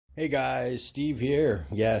Hey guys, Steve here.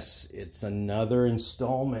 Yes, it's another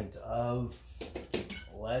installment of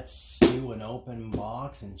let's do an open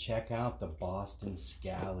box and check out the Boston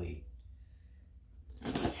Scally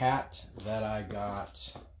hat that I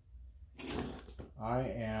got. I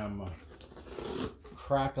am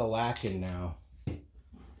crack-a-lackin' now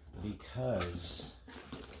because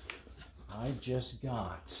I just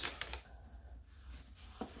got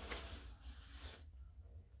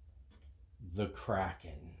the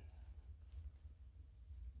Kraken.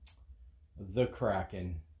 The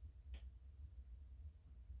Kraken.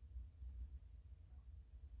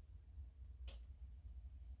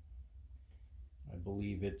 I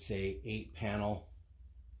believe it's a 8-panel.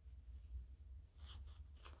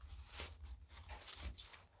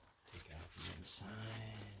 Take out the inside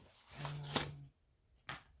panel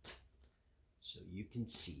so you can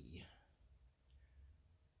see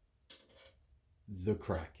the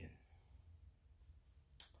Kraken.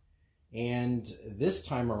 And this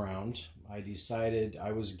time around, I decided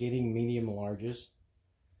I was getting medium larges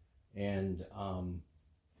and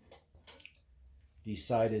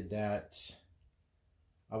decided that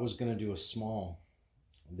I was going to do a small.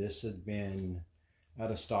 This had been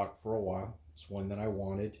out of stock for a while. It's one that I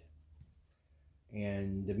wanted.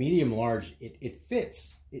 And the medium large, it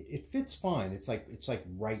fits. It fits fine. It's like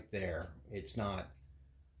right there. It's not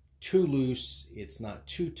too loose. It's not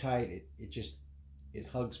too tight. It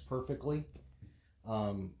hugs perfectly.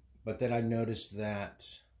 But then I noticed that,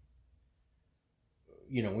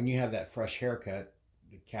 you know, when you have that fresh haircut,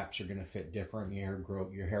 the caps are going to fit different.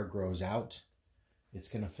 Your hair grows out. It's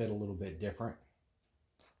going to fit a little bit different.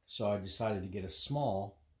 So I decided to get a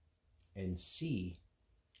small and see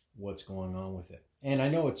what's going on with it. And I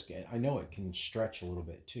know it can stretch a little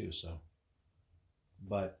bit too. So,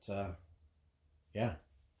 but yeah,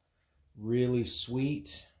 really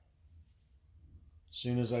sweet. As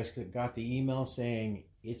soon as I got the email saying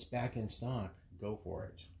it's back in stock, go for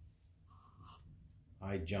it,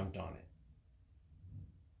 I jumped on it.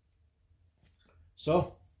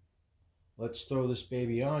 So let's throw this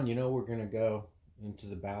baby on. You know, we're going to go into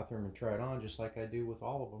the bathroom and try it on just like I do with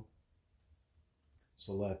all of them.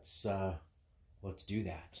 So let's do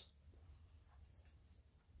that.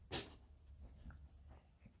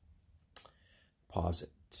 Pause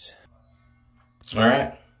it. All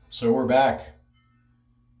right, so we're back.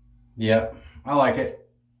 Yep, I like it.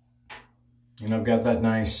 You know, got that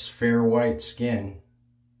nice fair white skin.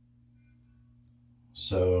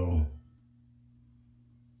 So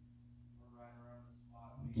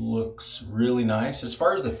looks really nice. As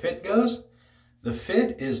far as the fit goes, the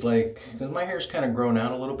fit is like, because my hair's kind of grown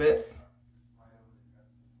out a little bit,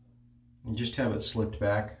 and just have it slicked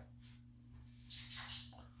back.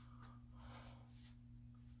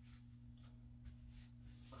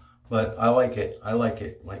 But I like it. I like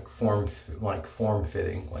it like form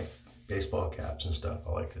fitting, like baseball caps and stuff.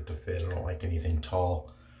 I like it to fit. I don't like anything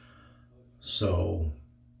tall. So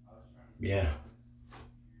yeah.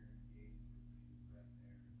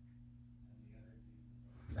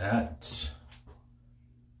 That's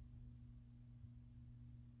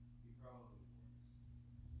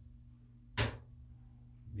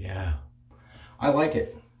yeah. I like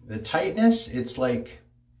it. The tightness, it's like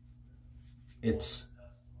it's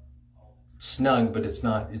snug, but it's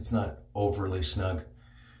not overly snug.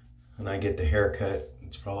 When I get the haircut,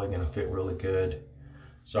 it's probably going to fit really good.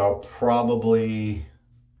 So I'll probably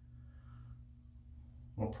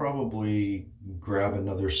grab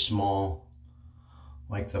another small,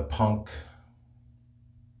 like the punk.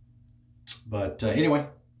 But anyway,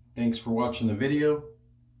 thanks for watching the video.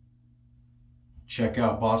 Check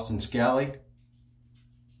out Boston Scally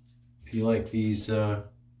if you like these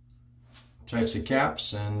types of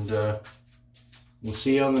caps, and we'll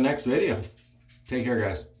see you on the next video. Take care,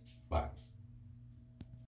 guys. Bye.